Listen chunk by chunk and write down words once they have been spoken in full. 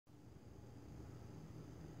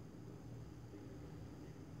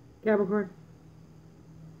Capricorn.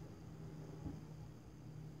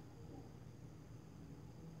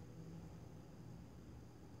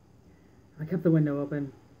 I kept the window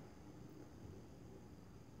open.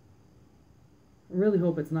 I really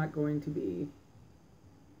hope it's not going to be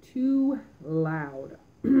too loud.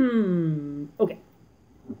 Okay.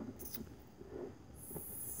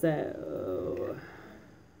 So,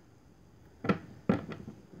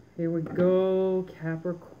 here we go,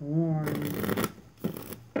 Capricorn.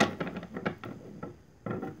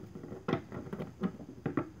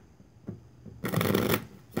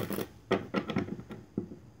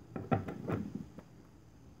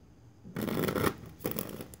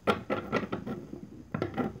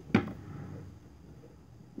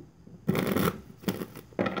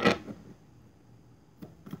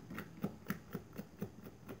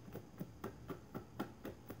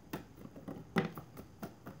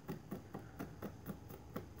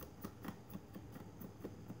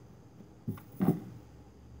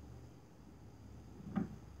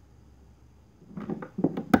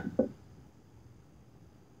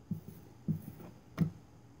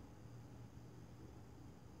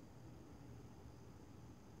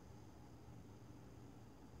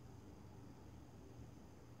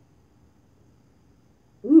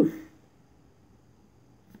 Oof.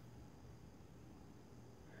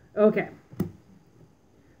 Okay.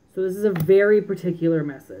 So this is a very particular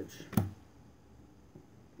message.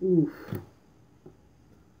 Oof.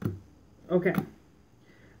 Okay.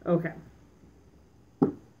 Okay.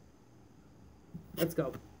 Let's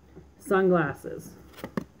go. Sunglasses.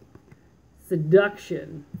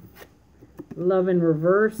 Seduction. Love in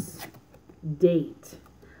reverse. Date.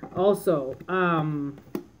 Also,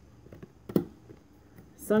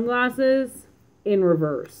 sunglasses in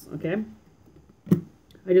reverse, okay?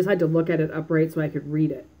 I just had to look at it upright so I could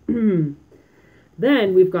read it.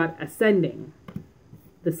 Then we've got ascending.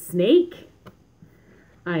 The snake,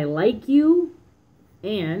 I like you,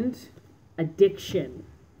 and addiction.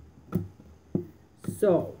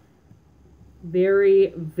 So,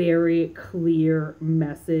 very, very clear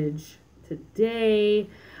message today.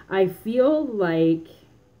 I feel like,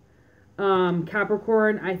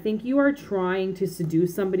 Capricorn, I think you are trying to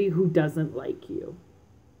seduce somebody who doesn't like you.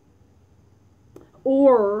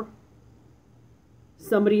 Or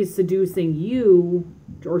somebody's seducing you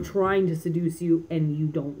or trying to seduce you and you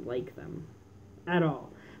don't like them at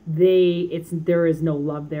all. There is no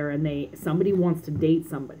love there, and somebody wants to date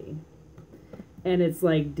somebody. And it's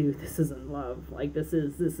like, dude, this isn't love. Like, this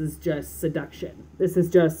is just seduction. This is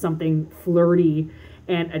just something flirty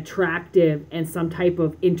and attractive and some type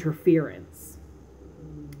of interference.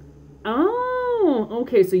 Oh,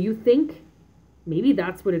 okay. So you think maybe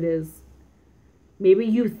that's what it is. Maybe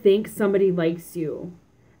you think somebody likes you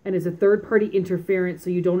and is a third party interference. So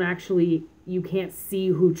you can't see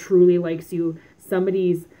who truly likes you.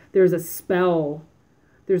 There's a spell.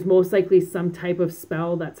 There's most likely some type of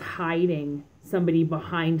spell that's hiding somebody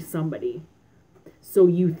behind somebody. So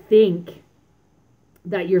you think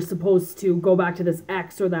that you're supposed to go back to this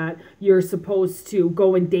ex, or that you're supposed to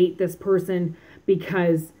go and date this person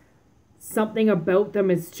because something about them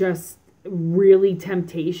is just really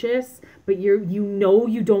temptatious, but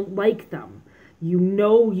you don't like them. You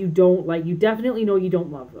definitely know you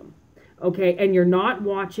don't love them. Okay, and you're not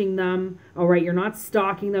watching them, all right? You're not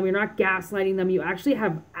stalking them. You're not gaslighting them. You actually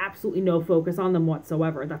have absolutely no focus on them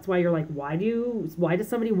whatsoever. That's why you're like, why does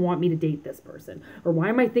somebody want me to date this person? Or why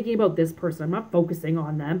am I thinking about this person? I'm not focusing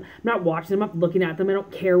on them. I'm not watching them. I'm not looking at them. I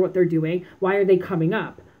don't care what they're doing. Why are they coming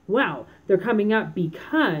up? Well, they're coming up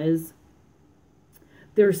because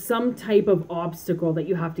there's some type of obstacle that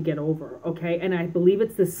you have to get over, okay? And I believe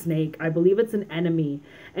it's the snake. I believe it's an enemy.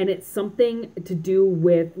 And it's something to do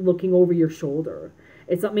with looking over your shoulder.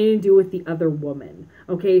 It's something to do with the other woman,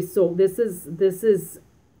 okay? So this is,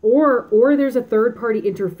 or there's a third party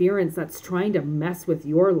interference that's trying to mess with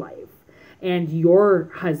your life and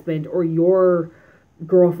your husband or your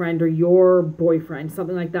girlfriend or your boyfriend,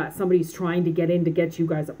 something like that. Somebody's trying to get in to get you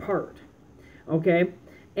guys apart, okay?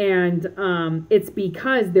 And it's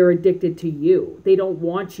because they're addicted to you. They don't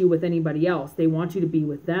want you with anybody else. They want you to be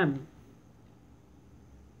with them.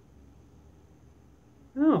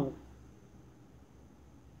 Oh.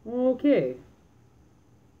 Okay.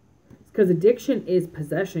 Because addiction is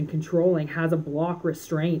possession, controlling, has a block,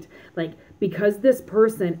 restraint. Like, because this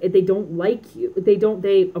person, they don't like you. They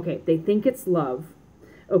think it's love.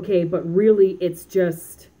 Okay, but really it's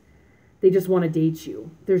just, they just want to date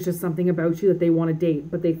you. There's just something about you that they want to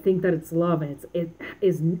date, but they think that it's love, and it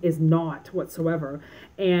is not whatsoever.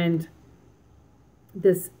 And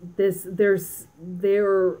they're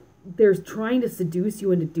trying to seduce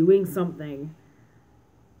you into doing something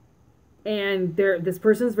And this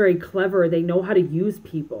person's very clever. They know how to use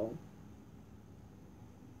people.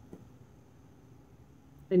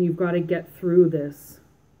 And you've got to get through this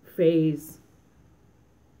phase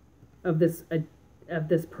of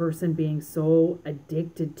this person being so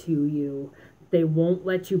addicted to you. They won't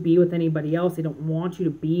let you be with anybody else. They don't want you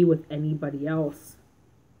to be with anybody else.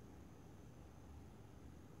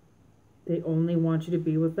 They only want you to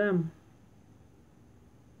be with them.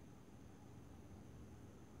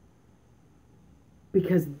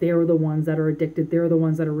 Because they're the ones that are addicted. They're the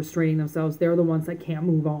ones that are restraining themselves. They're the ones that can't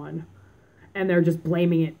move on. And they're just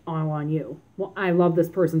blaming it all on you. Well, I love this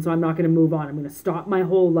person, so I'm not going to move on. I'm going to stop my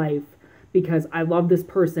whole life because I love this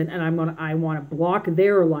person and I want to block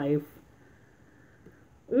their life.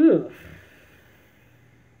 Ugh.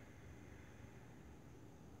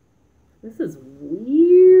 This is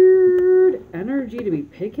weird energy to be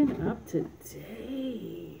picking up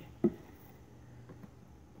today.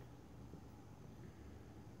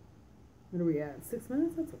 What are we at? 6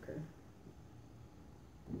 minutes? That's okay.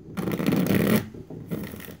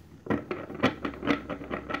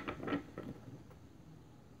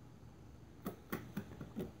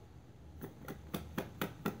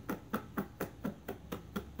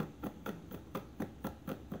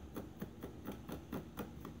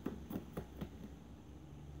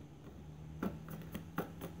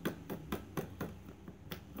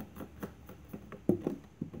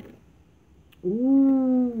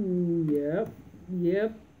 Ooh, yep.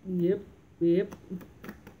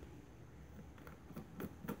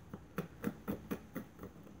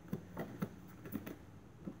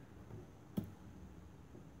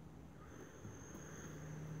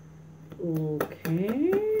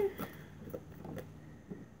 Okay.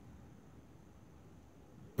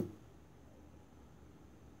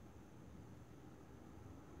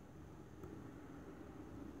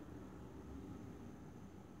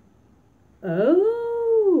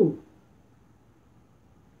 Oh.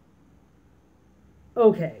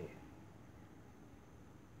 Okay.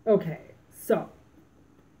 Okay. So,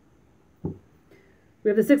 we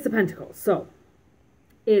have the Six of Pentacles. So,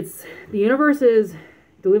 the universe is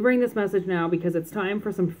delivering this message now because it's time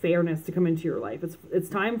for some fairness to come into your life. It's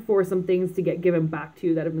time for some things to get given back to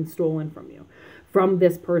you that have been stolen from you, from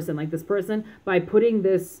this person. Like this person, by putting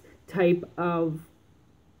this type of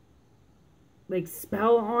like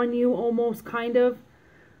spell on you, almost kind of,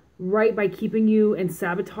 right, by keeping you and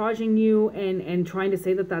sabotaging you and trying to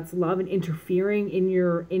say that that's love and interfering in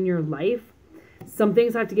your life. Some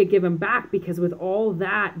things have to get given back because with all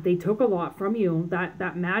that, they took a lot from you.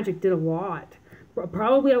 That magic did a lot.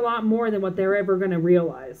 Probably a lot more than what they're ever going to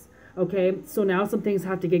realize. Okay, so now some things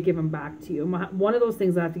have to get given back to you. One of those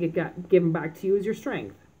things that have to get given back to you is your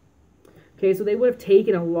strength. Okay, so they would have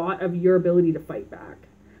taken a lot of your ability to fight back.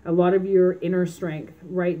 A lot of your inner strength,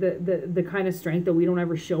 right? The kind of strength that we don't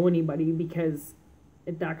ever show anybody because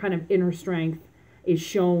that kind of inner strength is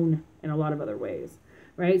shown in a lot of other ways,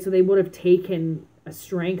 right? So they would have taken a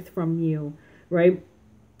strength from you, right?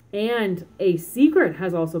 And a secret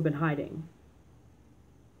has also been hiding.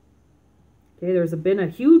 Okay, there's been a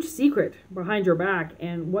huge secret behind your back,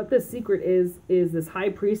 and what this secret is this High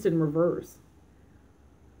Priest in reverse.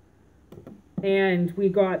 And we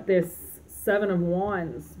got this Seven of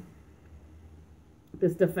Wands,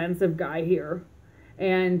 this defensive guy here.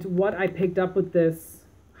 And what I picked up with this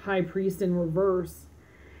High Priest in reverse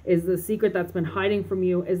is the secret that's been hiding from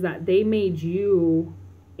you is that they made you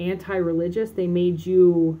anti-religious. They made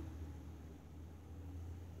you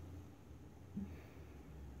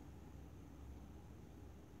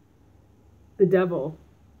the devil.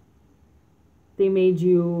 They made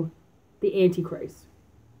you the Antichrist.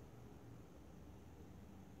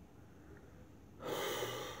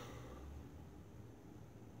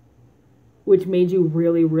 Which made you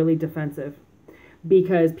really, really defensive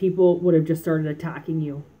because people would have just started attacking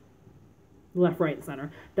you left, right, and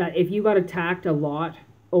center. That if you got attacked a lot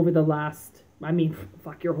over the last,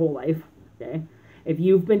 fuck your whole life, okay? If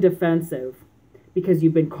you've been defensive because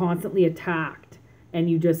you've been constantly attacked and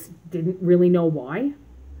you just didn't really know why,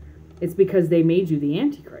 it's because they made you the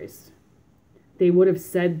Antichrist. They would have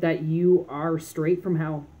said that you are straight from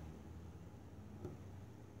hell.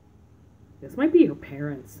 This might be your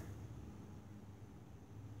parents.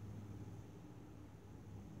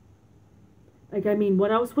 Like,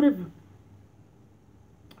 what else would have...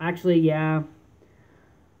 Actually, yeah.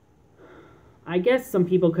 I guess some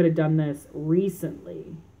people could have done this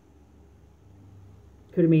recently.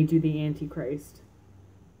 Could have made you the Antichrist.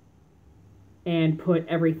 And put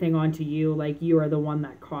everything onto you, like you are the one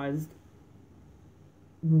that caused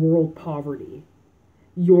world poverty.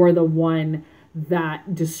 You're the one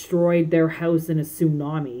that destroyed their house in a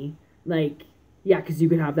tsunami. Like, yeah, because you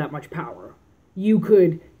could have that much power. You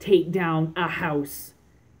could take down a house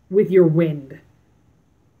with your wind.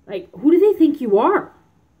 Like, who do they think you are?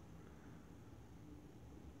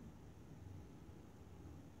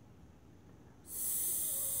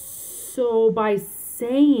 So by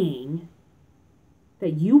saying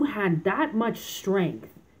that you had that much strength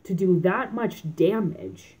to do that much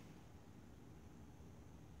damage,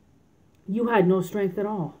 you had no strength at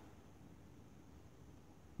all.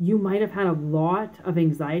 You might have had a lot of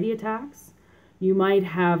anxiety attacks. You might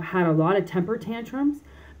have had a lot of temper tantrums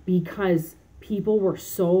because people were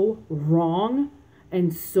so wrong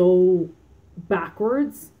and so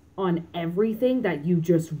backwards on everything that you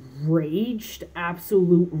just raged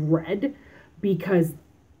absolute red because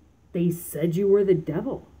they said you were the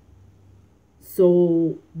devil.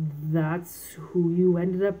 So that's who you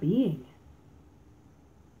ended up being.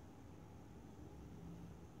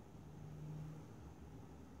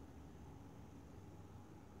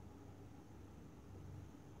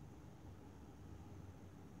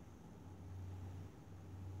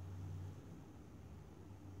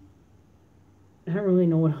 I don't really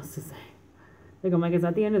know what else to say. Like, I'm like, is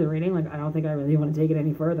that the end of the reading? Like, I don't think I really want to take it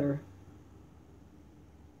any further.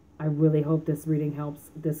 I really hope this reading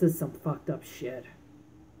helps. This is some fucked up shit.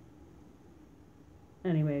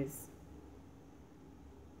 Anyways,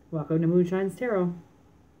 welcome to MoonShines Tarot.